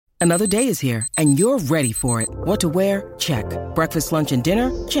Another day is here, and you're ready for it. What to wear? Check. Breakfast, lunch, and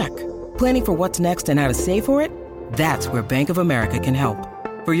dinner? Check. Planning for what's next and how to save for it? That's where Bank of America can help.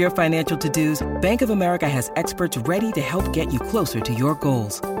 For your financial to-dos, Bank of America has experts ready to help get you closer to your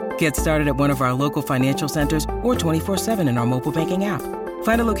goals. Get started at one of our local financial centers or 24/7 in our mobile banking app.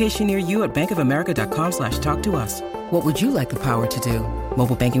 Find a location near you at bankofamerica.com/talktous. What would you like the power to do?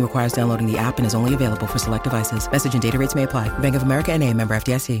 Mobile banking requires downloading the app and is only available for select devices. Message and data rates may apply. Bank of America N.A., member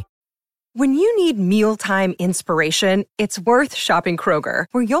FDIC. When you need mealtime inspiration, it's worth shopping Kroger,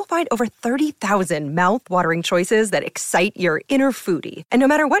 where you'll find over 30,000 mouth-watering choices that excite your inner foodie. And no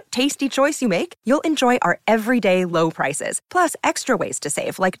matter what tasty choice you make, you'll enjoy our everyday low prices, plus extra ways to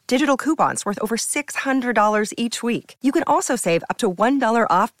save, like digital coupons worth over $600 each week. You can also save up to $1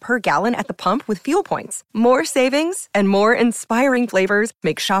 off per gallon at the pump with fuel points. More savings and more inspiring flavors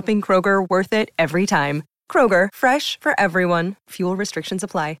make shopping Kroger worth it every time. Kroger, fresh for everyone. Fuel restrictions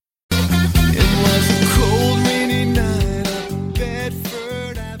apply.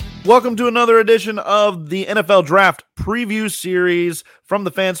 Welcome to another edition of the NFL Draft Preview Series from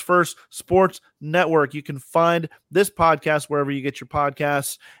the Fans First Sports Network. You can find this podcast wherever you get your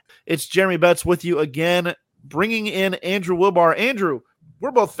podcasts. It's Jeremy Betts with you again, bringing in Andrew Wilbar. Andrew, we're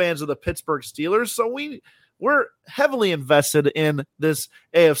both fans of the Pittsburgh Steelers, so we're heavily invested in this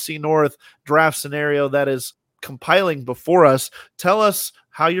AFC North draft scenario that is compiling before us. Tell us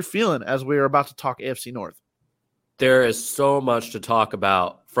how you're feeling as we are about to talk AFC North. There is so much to talk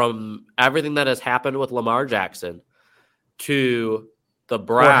about, from everything that has happened with Lamar Jackson to the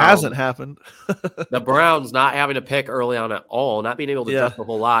Browns. Or hasn't happened. The Browns not having to pick early on at all, not being able to adjust a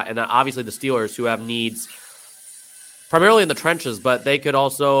whole lot. And then obviously the Steelers, who have needs primarily in the trenches, but they could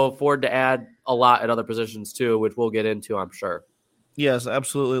also afford to add a lot at other positions too, which we'll get into, I'm sure. Yes,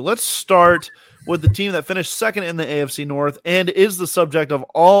 absolutely. Let's start with the team that finished second in the AFC North and is the subject of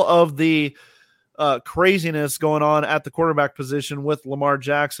all of the craziness going on at the quarterback position with Lamar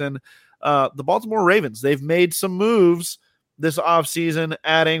Jackson. The Baltimore Ravens, they've made some moves this offseason,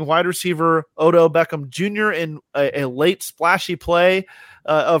 adding wide receiver Odell Beckham Jr. in a late splashy play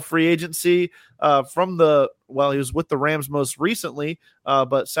of free agency he was with the Rams most recently,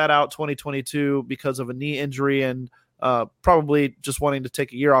 but sat out 2022 because of a knee injury and probably just wanting to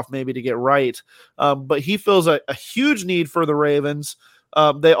take a year off maybe to get right. But he feels a huge need for the Ravens.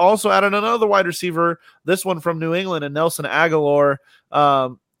 They also added another wide receiver, this one from New England, and Nelson Aguilar,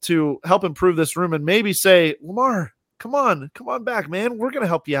 to help improve this room and maybe say, Lamar, come on back, man. We're going to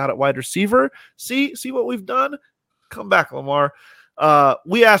help you out at wide receiver. See what we've done? Come back, Lamar.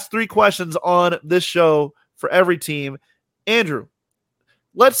 We asked 3 questions on this show for every team. Andrew,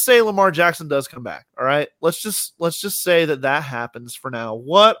 let's say Lamar Jackson does come back. All right. Let's just say that happens for now.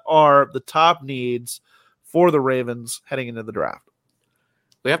 What are the top needs for the Ravens heading into the draft?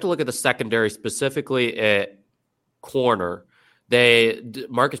 We have to look at the secondary, specifically at corner.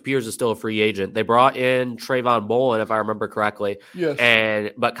 Marcus Peters is still a free agent. They brought in Trayvon Mullen, if I remember correctly.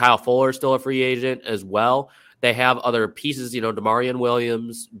 Yes. But Kyle Fuller is still a free agent as well. They have other pieces, Demarion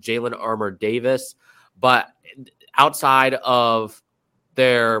Williams, Jalen Armour-Davis. But outside of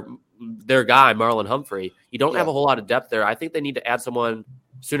their guy, Marlon Humphrey, you don't have a whole lot of depth there. I think they need to add someone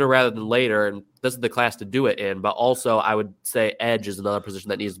sooner rather than later, and this is the class to do it in. But also, I would say edge is another position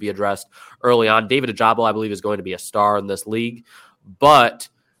that needs to be addressed early on. David Ojabo, I believe, is going to be a star in this league, but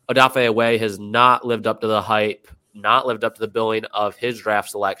Odafe Away has not lived up to the hype, not lived up to the billing of his draft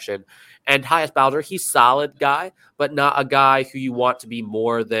selection. And Tyus Bowser, he's a solid guy, but not a guy who you want to be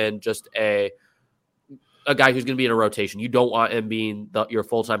more than just a guy who's going to be in a rotation. You don't want him being your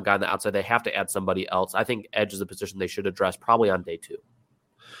full-time guy on the outside. They have to add somebody else. I think edge is a position they should address probably on day 2.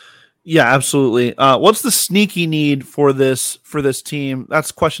 Yeah, absolutely. What's the sneaky need for this team?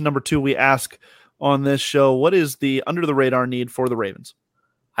 That's question number 2 we ask on this show. What is the under-the-radar need for the Ravens?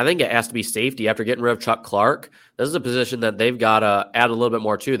 I think it has to be safety. After getting rid of Chuck Clark, this is a position that they've got to add a little bit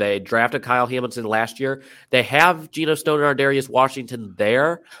more to. They drafted Kyle Hamilton last year. They have Geno Stone and Ardarius Washington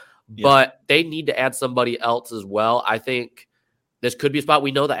there, but they need to add somebody else as well. I think this could be a spot.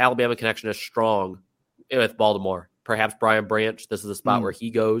 We know the Alabama connection is strong with Baltimore. Perhaps Brian Branch, this is the spot where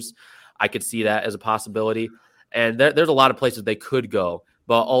he goes. I could see that as a possibility. And there's a lot of places they could go,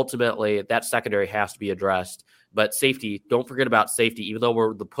 but ultimately that secondary has to be addressed. But safety, don't forget about safety. Even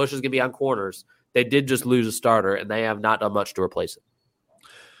though the push is going to be on corners, they did just lose a starter, and they have not done much to replace it.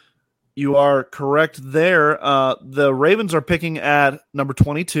 You are correct there. The Ravens are picking at number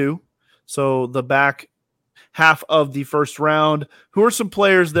 22, so the back half of the first round. Who are some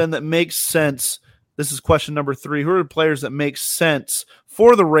players then that make sense? This is question number 3. Who are the players that make sense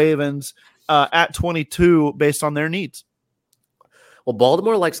for the Ravens at 22 based on their needs? Well,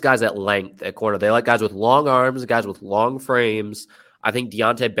 Baltimore likes guys at length at corner. They like guys with long arms, guys with long frames. I think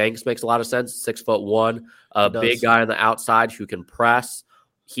Deonte Banks makes a lot of sense. 6'1", a big guy on the outside who can press.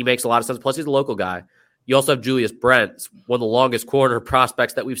 He makes a lot of sense. Plus, he's a local guy. You also have Julius Brents, one of the longest corner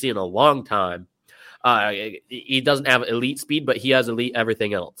prospects that we've seen in a long time. He doesn't have elite speed, but he has elite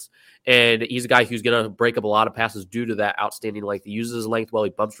everything else. And he's a guy who's going to break up a lot of passes due to that outstanding length. He uses his length well. He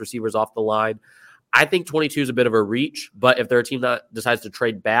bumps receivers off the line. I think 22 is a bit of a reach, but if they're a team that decides to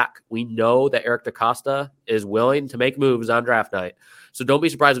trade back, we know that Eric DaCosta is willing to make moves on draft night. So don't be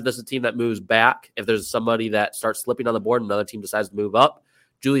surprised if this is a team that moves back. If there's somebody that starts slipping on the board and another team decides to move up,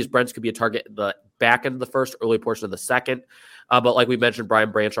 Julius Brents could be a target in the back end of the first, early portion of the second. But like we mentioned,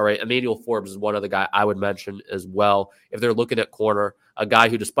 Brian Branch already, Emmanuel Forbes is one other guy I would mention as well. If they're looking at corner, a guy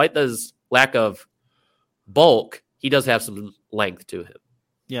who, despite his lack of bulk, he does have some length to him.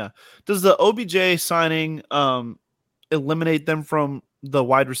 Yeah. Does the OBJ signing eliminate them from the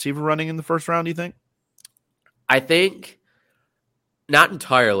wide receiver running in the first round, do you think? I think not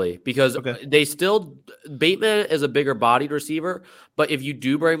entirely, because Bateman is a bigger bodied receiver, but if you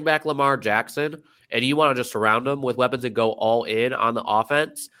do bring back Lamar Jackson and you want to just surround him with weapons and go all in on the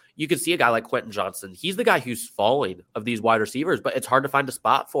offense, you could see a guy like Quentin Johnson. He's the guy who's falling of these wide receivers, but it's hard to find a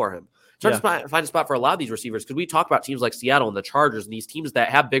spot for him. It's hard to find a spot for a lot of these receivers, because we talk about teams like Seattle and the Chargers and these teams that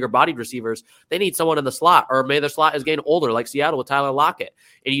have bigger bodied receivers. They need someone in the slot, or maybe their slot is getting older, like Seattle with Tyler Lockett,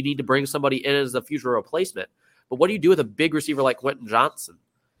 and you need to bring somebody in as a future replacement. But what do you do with a big receiver like Quentin Johnson?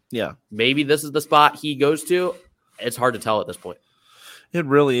 Yeah. Maybe this is the spot he goes to. It's hard to tell at this point. It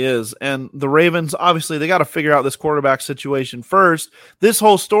really is. And the Ravens, obviously, they got to figure out this quarterback situation first. This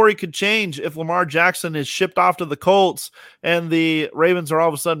whole story could change if Lamar Jackson is shipped off to the Colts and the Ravens are all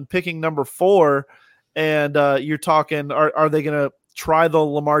of a sudden picking number 4. And you're talking, are they going to try the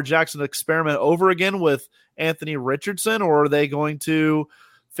Lamar Jackson experiment over again with Anthony Richardson, or are they going to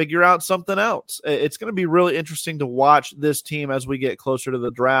figure out something else? It's going to be really interesting to watch this team as we get closer to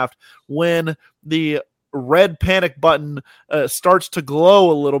the draft, when the red panic button starts to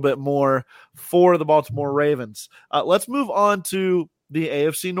glow a little bit more for the Baltimore Ravens. Let's move on to the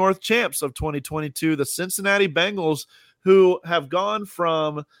AFC North champs of 2022, the Cincinnati Bengals, who have gone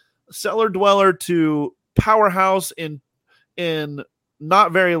from cellar dweller to powerhouse in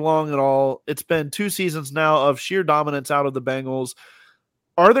not very long at all. It's been 2 seasons now of sheer dominance out of the Bengals.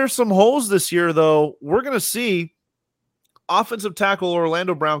 Are there some holes this year, though? We're going to see. Offensive tackle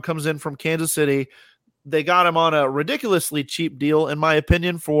Orlando Brown comes in from Kansas City. They got him on a ridiculously cheap deal, in my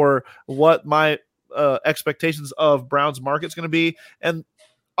opinion, for what my expectations of Brown's market's going to be. And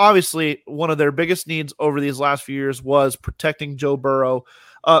obviously, one of their biggest needs over these last few years was protecting Joe Burrow.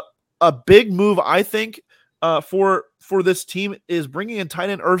 A big move, I think, for this team is bringing in tight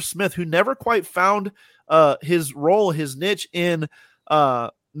end Irv Smith, who never quite found his role, his niche in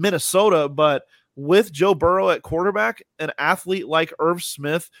Minnesota, but with Joe Burrow at quarterback, an athlete like Irv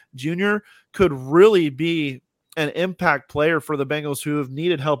Smith Jr. could really be an impact player for the Bengals, who have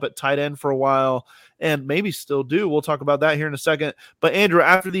needed help at tight end for a while and maybe still do. We'll talk about that here in a second. But Andrew,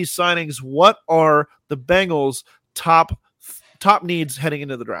 after these signings, what are the Bengals' top needs heading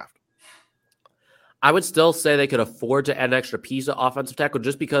into the draft? I would still say they could afford to add an extra piece of offensive tackle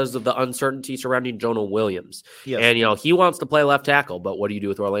just because of the uncertainty surrounding Jonah Williams. Yes. And, he wants to play left tackle, but what do you do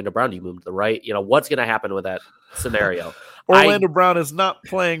with Orlando Brown? Do you move to the right? What's going to happen with that scenario? Orlando Brown is not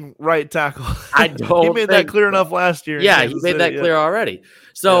playing right tackle. I don't He made that clear enough last year. Yeah, he made that clear already.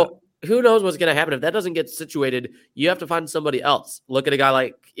 So who knows what's going to happen? If that doesn't get situated, you have to find somebody else. Look at a guy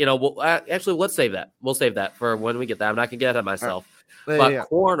like, actually, let's save that. We'll save that for when we get that. I'm not going to get ahead of myself. But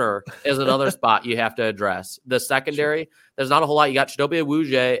corner is another spot you have to address. The secondary, there's not a whole lot. You got Chidobe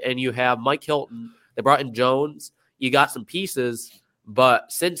Awuzie and you have Mike Hilton. They brought in Jones. You got some pieces, but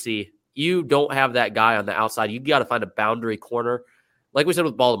Cincy, you don't have that guy on the outside. You got to find a boundary corner. Like we said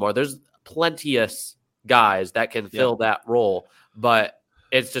with Baltimore, there's plenteous guys that can fill that role, but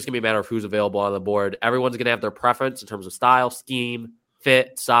it's just going to be a matter of who's available on the board. Everyone's going to have their preference in terms of style, scheme,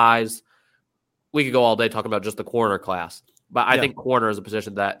 fit, size. We could go all day talking about just the corner class. But I think corner is a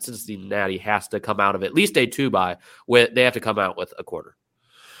position that Cincinnati has to come out of at least day 2 by. They have to come out with a corner.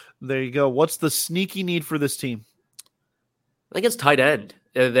 There you go. What's the sneaky need for this team? I think it's tight end.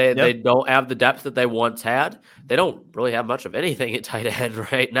 They don't have the depth that they once had. They don't really have much of anything at tight end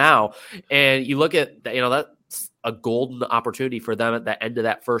right now. And you look at, that's a golden opportunity for them at the end of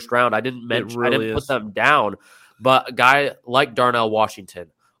that first round. I didn't put them down, but a guy like Darnell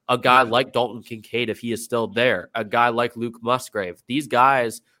Washington, a guy like Dalton Kincaid, if he is still there, a guy like Luke Musgrave, these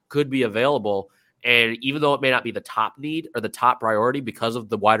guys could be available. And even though it may not be the top need or the top priority because of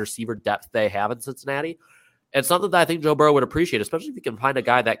the wide receiver depth they have in Cincinnati, It's something that I think Joe Burrow would appreciate, especially if you can find a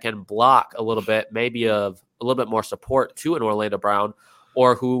guy that can block a little bit, maybe of a little bit more support to an Orlando Brown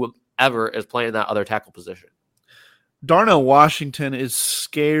or whoever is playing that other tackle position. Darnell Washington is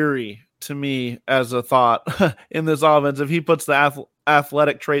scary to me as a thought in this offense. If he puts the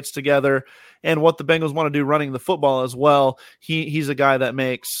athletic traits together and what the Bengals want to do running the football as well, he's a guy that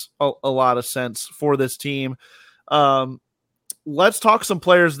makes a lot of sense for this team. Let's talk some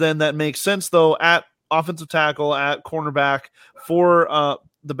players then that make sense, though, at offensive tackle, at cornerback for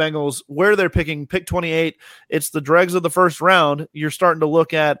the Bengals, where they're picking pick 28. It's the dregs of the first round. You're starting to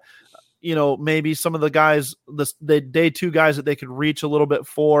look at, maybe some of the guys, the day two guys that they could reach a little bit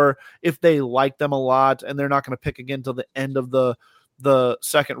for if they like them a lot, and they're not going to pick again till the end of the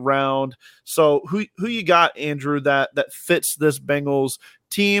second round. So who you got, Andrew, that fits this Bengals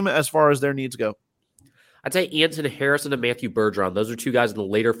team as far as their needs go? I'd say Anton Harrison and Matthew Bergeron. Those are two guys in the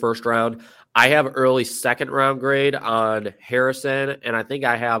later first round. I have early second round grade on Harrison, and I think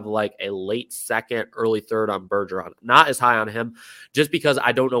I have like a late second, early third on Bergeron. Not as high on him, just because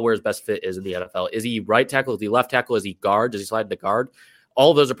I don't know where his best fit is in the NFL. Is he right tackle? Is he left tackle? Is he guard? Does he slide into guard? All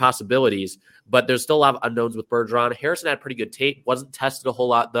of those are possibilities, but there's still a lot of unknowns with Bergeron. Harrison had pretty good tape. Wasn't tested a whole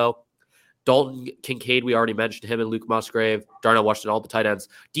lot, though. Dalton Kincaid, we already mentioned him, and Luke Musgrave, Darnell Washington, all the tight ends.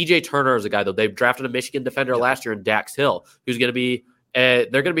 DJ Turner is a guy, though. They've drafted a Michigan defender last year in Dax Hill, who's going to be they're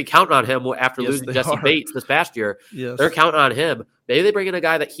going to be counting on him after losing Jesse Bates this past year. Yes. They're counting on him. Maybe they bring in a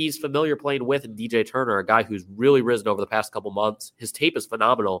guy that he's familiar playing with in DJ Turner, a guy who's really risen over the past couple months. His tape is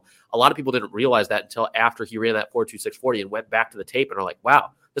phenomenal. A lot of people didn't realize that until after he ran that 4.26 40 and went back to the tape and are like,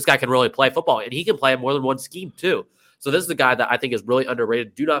 wow, this guy can really play football. And he can play in more than one scheme, too. So this is a guy that I think is really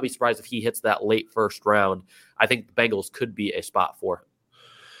underrated. Do not be surprised if he hits that late first round. I think the Bengals could be a spot for him.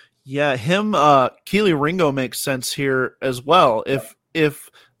 Yeah, Keely Ringo makes sense here as well. If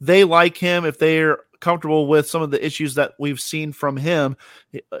they like him, if they're comfortable with some of the issues that we've seen from him,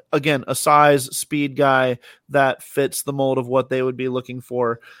 again, a size, speed guy that fits the mold of what they would be looking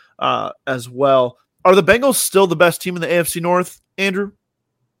for as well. Are the Bengals still the best team in the AFC North, Andrew?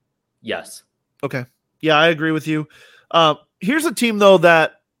 Yes. Okay. Yeah, I agree with you. Here's a team, though,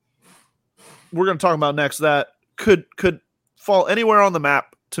 that we're going to talk about next that could fall anywhere on the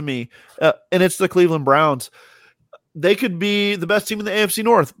map to me, and it's the Cleveland Browns. They could be the best team in the AFC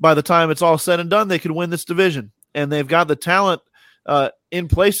North by the time it's all said and done. They could win this division, and they've got the talent in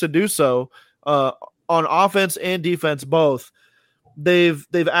place to do so on offense and defense both. They've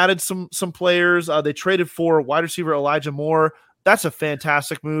added some players. They traded for wide receiver Elijah Moore. That's a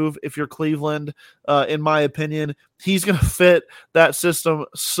fantastic move if you're Cleveland, in my opinion. He's going to fit that system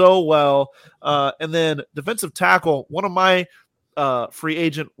so well. And then defensive tackle, one of my free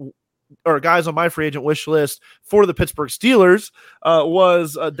agent or guys on my free agent wish list for the Pittsburgh Steelers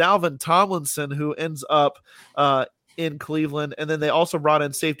was Dalvin Tomlinson, who ends up in Cleveland. And then they also brought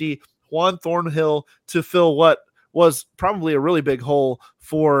in safety Juan Thornhill to fill what was probably a really big hole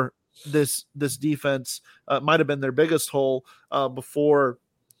for this defense. Might have been their biggest hole before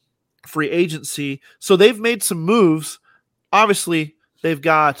free agency. So they've made some moves. Obviously, they've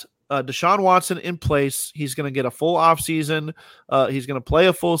got Deshaun Watson in place. He's going to get a full offseason. He's going to play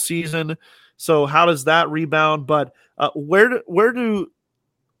a full season. So how does that rebound? But where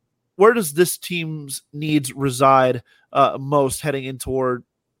does this team's needs reside most heading in towards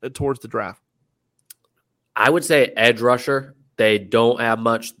the draft? I would say edge rusher. They don't have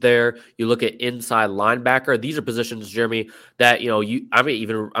much there. You look at inside linebacker. These are positions, Jeremy, that,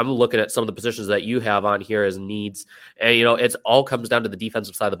 I'm looking at some of the positions that you have on here as needs. And, it's all comes down to the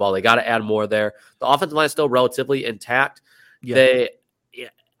defensive side of the ball. They got to add more there. The offensive line is still relatively intact. Yeah.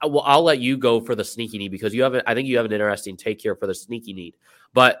 I'll let you go for the sneaky need because I think you have an interesting take here for the sneaky need.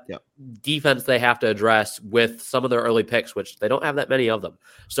 But defense they have to address with some of their early picks, which they don't have that many of them.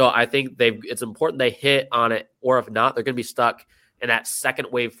 So I think it's important they hit on it, or if not, they're going to be stuck in that second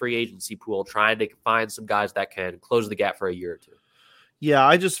wave free agency pool trying to find some guys that can close the gap for a year or two. Yeah,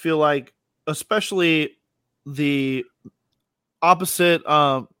 I just feel like especially the opposite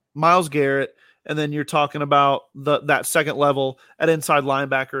Myles Garrett, and then you're talking about that second level at inside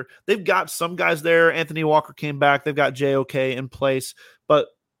linebacker. They've got some guys there. Anthony Walker came back. They've got JOK in place, but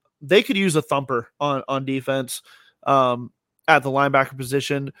they could use a thumper on defense at the linebacker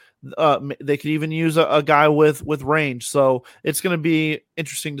position. They could even use a guy with range. So it's going to be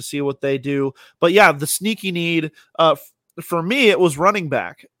interesting to see what they do. But yeah, the sneaky need for me, it was running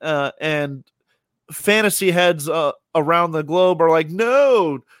back, and fantasy heads around the globe are like,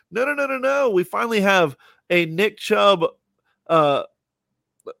 no. We finally have a Nick Chubb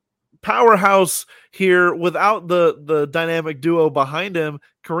powerhouse here without the dynamic duo behind him.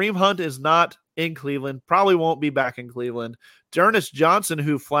 Kareem Hunt is not in Cleveland, probably won't be back in Cleveland. D'Ernest Johnson,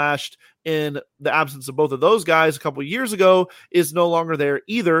 who flashed in the absence of both of those guys a couple years ago, is no longer there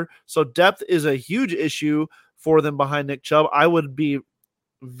either. So depth is a huge issue for them behind Nick Chubb. I would be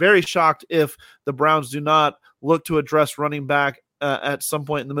very shocked if the Browns do not look to address running back at some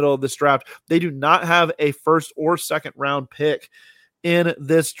point in the middle of this draft. They do not have a first or second round pick in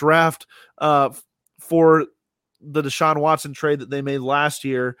this draft for the Deshaun Watson trade that they made last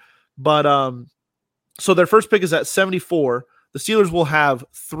year. But so their first pick is at 74. The Steelers will have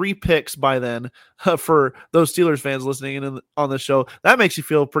 3 picks by then. For those Steelers fans listening in on this show, that makes you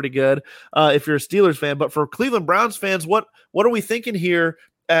feel pretty good if you're a Steelers fan. But for Cleveland Browns fans, what are we thinking here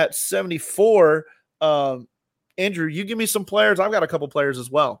at 74? Andrew, you give me some players. I've got a couple players as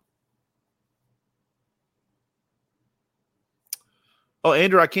well. Oh,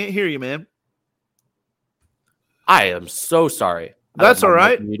 Andrew, I can't hear you, man. I am so sorry. That's all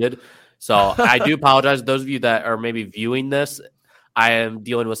right. Muted. So I do apologize. Those of you that are maybe viewing this, I am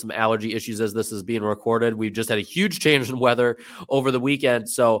dealing with some allergy issues as this is being recorded. We've just had a huge change in weather over the weekend.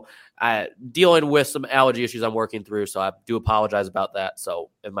 So dealing with some allergy issues I'm working through. So I do apologize about that. So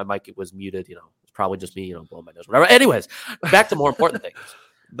if my mic was muted, it's probably just me, blowing my nose, whatever. Anyways, back to more important things.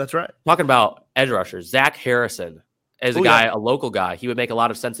 That's right. Talking about edge rushers, Zach Harrison. As a guy, a local guy, he would make a lot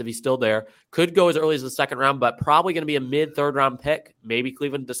of sense if he's still there. Could go as early as the second round, but probably going to be a mid-third round pick. Maybe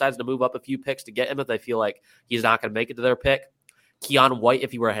Cleveland decides to move up a few picks to get him if they feel like he's not going to make it to their pick. Keon White,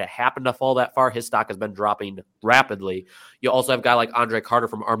 if he were to happen to fall that far, his stock has been dropping rapidly. You also have a guy like Andre Carter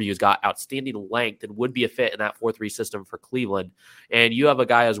from Army who's got outstanding length and would be a fit in that 4-3 system for Cleveland. And you have a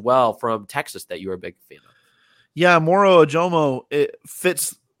guy as well from Texas that you're a big fan of. Yeah, Moro Ojomo, it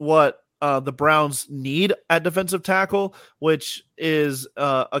fits what the Browns need at defensive tackle, which is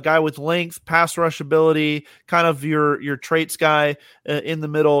a guy with length, pass rush ability, kind of your traits guy in the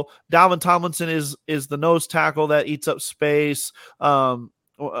middle. Dalvin Tomlinson is the nose tackle that eats up space.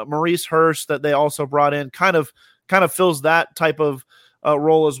 Maurice Hurst that they also brought in kind of fills that type of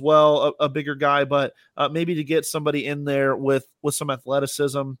role as well, a bigger guy, but maybe to get somebody in there with some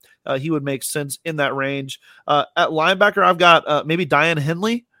athleticism, he would make sense in that range. At linebacker, I've got maybe Diane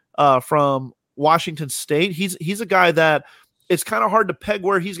Henley from Washington State. He's a guy that it's kind of hard to peg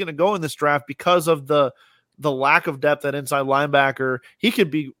where he's going to go in this draft because of the lack of depth at inside linebacker. He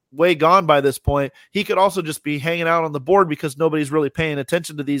could be way gone by this point. He could also just be hanging out on the board because nobody's really paying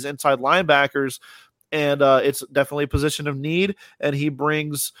attention to these inside linebackers. And it's definitely a position of need. And he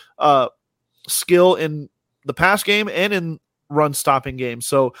brings skill in the pass game and in run stopping game.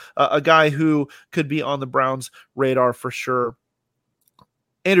 So a guy who could be on the Browns radar for sure.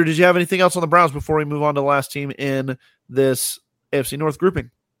 Andrew, did you have anything else on the Browns before we move on to the last team in this AFC North grouping?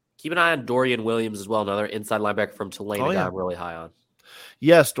 Keep an eye on Dorian Williams as well, another inside linebacker from Tulane, a guy I'm really high on.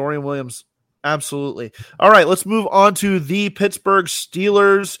 Yes, Dorian Williams. Absolutely. All right, let's move on to the Pittsburgh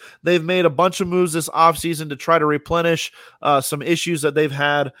Steelers. They've made a bunch of moves this offseason to try to replenish some issues that they've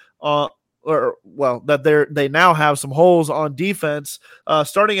had they now have some holes on defense.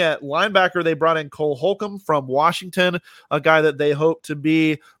 Starting at linebacker, they brought in Cole Holcomb from Washington, a guy that they hope to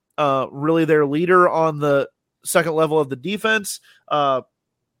be really their leader on the second level of the defense.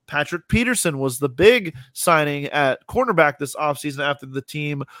 Patrick Peterson was the big signing at cornerback this offseason after the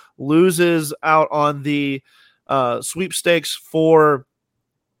team loses out on the sweepstakes for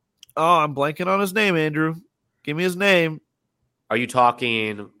I'm blanking on his name, Andrew. Give me his name. Are you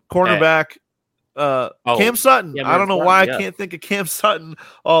talking cornerback Cam Sutton? Yeah, I don't know why I can't think of Cam Sutton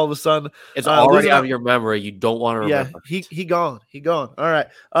all of a sudden. It's already out of your memory. You don't want to remember. Yeah, he gone. All right.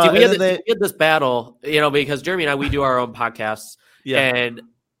 We had this battle, because Jeremy and I, we do our own podcasts. Yeah. And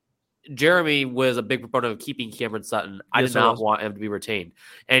Jeremy was a big proponent of keeping Cameron Sutton. I did not want him to be retained.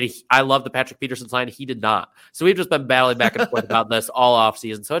 And I love the Patrick Peterson sign. He did not. So we've just been battling back and forth about this all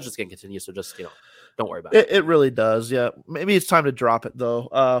offseason. So it's just going to continue. So just, don't worry about it. It really does. Yeah. Maybe it's time to drop it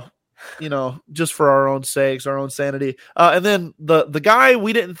though. Just for our own sakes, our own sanity. And then the guy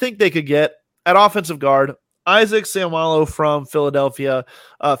we didn't think they could get at offensive guard, Isaac Seumalo from Philadelphia.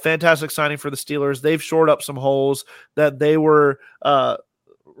 Fantastic signing for the Steelers. They've shored up some holes that they were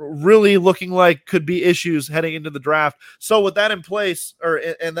really looking like could be issues heading into the draft. So with that in place,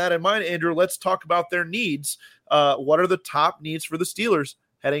 and that in mind, Andrew, let's talk about their needs. What are the top needs for the Steelers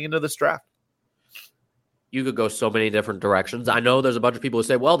heading into this draft? You could go so many different directions. I know there's a bunch of people who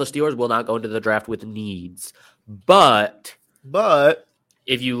say, well, the Steelers will not go into the draft with needs. But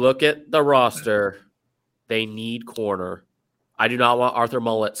if you look at the roster, they need corner. I do not want Arthur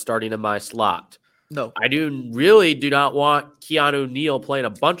Mullett starting in my slot. No. I really do not want Keanu Neal playing a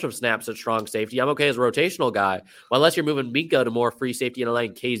bunch of snaps at strong safety. I'm okay as a rotational guy. Well, unless you're moving Minka to more free safety and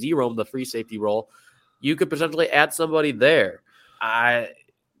letting KZ roam the free safety role, you could potentially add somebody there.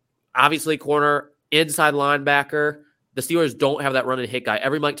 Obviously, corner, inside linebacker. The Steelers don't have that run and hit guy.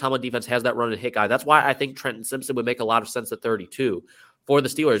 Every Mike Tomlin defense has that run and hit guy. That's why I think Trenton Simpson would make a lot of sense at 32 for the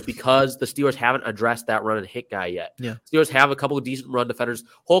Steelers, because the Steelers haven't addressed that run and hit guy yet. Yeah. Steelers have a couple of decent run defenders.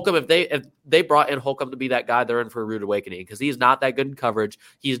 Holcomb, if they brought in Holcomb to be that guy, they're in for a rude awakening, because he's not that good in coverage.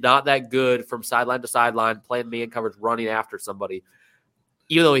 He's not that good from sideline to sideline, playing man coverage, running after somebody,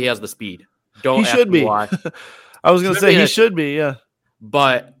 even though he has the speed. He should be. I was going to say he should be, yeah.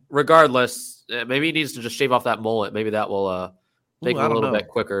 But regardless, maybe he needs to just shave off that mullet. Maybe that will make him a little bit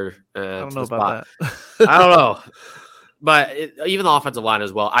quicker. I don't know about that. I don't know. But even the offensive line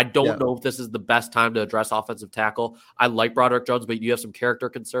as well. I don't know if this is the best time to address offensive tackle. I like Broderick Jones, but you have some character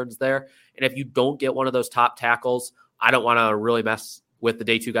concerns there. And if you don't get one of those top tackles, I don't want to really mess with the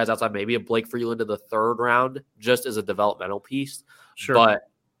day 2 guys outside. Maybe a Blake Freeland in the 3rd round, just as a developmental piece. Sure. But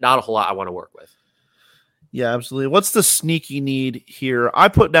not a whole lot I want to work with. Yeah, absolutely. What's the sneaky need here? I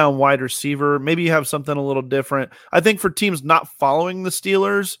put down wide receiver. Maybe you have something a little different. I think for teams not following the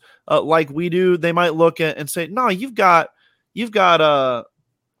Steelers like we do, they might look at and say, "No, you've got Deontay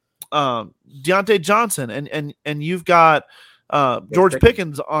Johnson and you've got George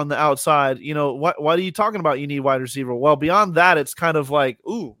Pickens on the outside. You know, what are you talking about? You need wide receiver." Well, beyond that, it's kind of like,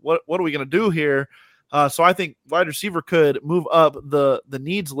 ooh, what are we going to do here? So I think wide receiver could move up the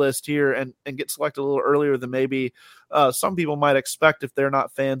needs list here and get selected a little earlier than maybe some people might expect if they're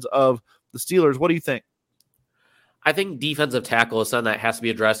not fans of the Steelers. What do you think? I think defensive tackle is something that has to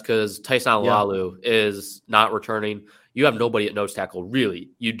be addressed, because Tyson Lalu is not returning. You have nobody at nose tackle, really.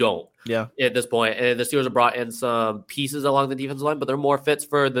 You don't. Yeah. At this point. And the Steelers have brought in some pieces along the defensive line, but they're more fits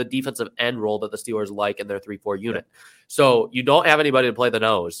for the defensive end role that the Steelers like in their 3-4 unit. Yeah. So you don't have anybody to play the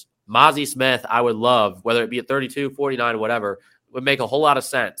nose. Mozzie Smith, I would love, whether it be at 32, 49, whatever, would make a whole lot of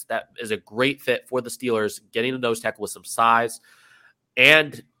sense. That is a great fit for the Steelers, getting a nose tackle with some size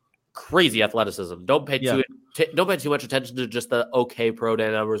and crazy athleticism. Don't pay too much attention to just the okay pro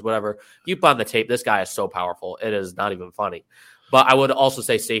day numbers, whatever. You put on the tape, this guy is so powerful. It is not even funny. But I would also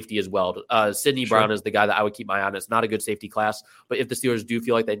say safety as well. Sidney Brown is the guy that I would keep my eye on. It's not a good safety class, but if the Steelers do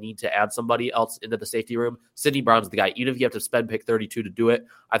feel like they need to add somebody else into the safety room, Sidney Brown's the guy. Even if you have to spend pick 32 to do it,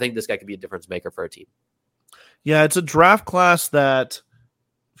 I think this guy could be a difference maker for a team. Yeah, it's a draft class that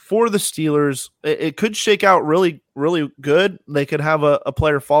for the Steelers, it could shake out really, really good. They could have a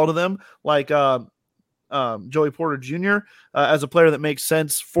player fall to them like Joey Porter Jr. As a player that makes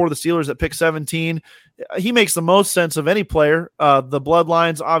sense for the Steelers at pick 17. He makes the most sense of any player. The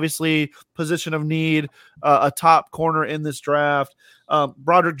bloodlines, obviously, position of need, a top corner in this draft.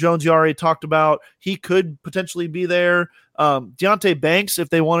 Broderick Jones, you already talked about. He could potentially be there. Deonte Banks, if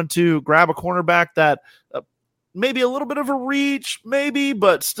they wanted to grab a cornerback that maybe a little bit of a reach, maybe,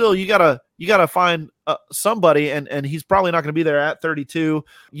 but still, you gotta find somebody, and he's probably not going to be there at 32.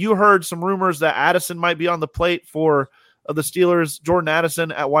 You heard some rumors that Addison might be on the plate for the Steelers. Jordan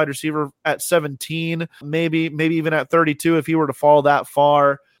Addison at wide receiver at 17, maybe even at 32 if he were to fall that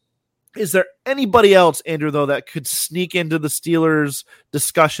far. Is there anybody else, Andrew, though, that could sneak into the Steelers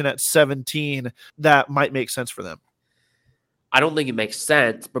discussion at 17 that might make sense for them? I don't think it makes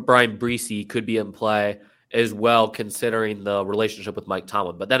sense, but Brian Breesy could be in play as well, considering the relationship with Mike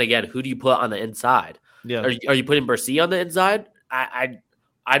Tomlin. But then again, who do you put on the inside? Yeah, are you putting Breesy on the inside?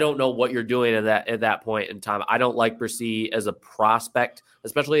 I don't know what you're doing at that point in time. I don't like Breesy as a prospect,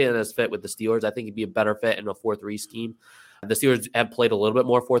 especially in his fit with the Steelers. I think he'd be a better fit in a 4-3 scheme. The Steelers have played a little bit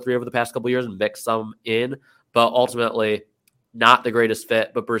more 4-3 over the past couple of years and mixed some in, but ultimately not the greatest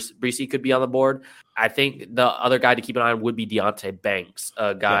fit. But Breesy could be on the board. I think the other guy to keep an eye on would be Deonte Banks,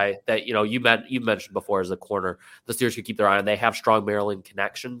 a guy that you mentioned before as a corner. The Steelers could keep their eye on. They have strong Maryland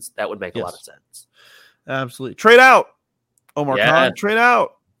connections. That would make a lot of sense. Absolutely. Trade out. Omar Khan, trade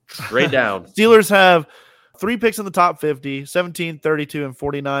out. Trade down. Steelers have 3 picks in the top 50, 17, 32, and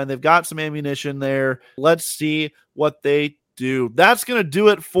 49. They've got some ammunition there. Let's see what they do. That's going to do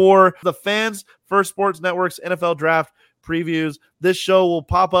it for the Fans First Sports Network's NFL Draft previews. This show will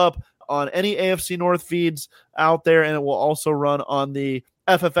pop up on any AFC North feeds out there, and it will also run on the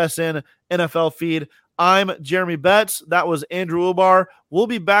FFSN NFL feed. I'm Jeremy Betts. That was Andrew Ubar. We'll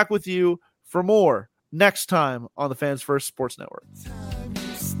be back with you for more next time on the Fans First Sports Network.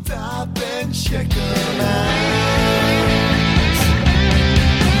 Stop and check them out.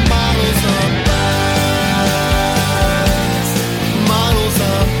 Models on bikes, models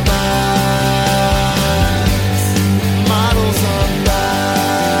on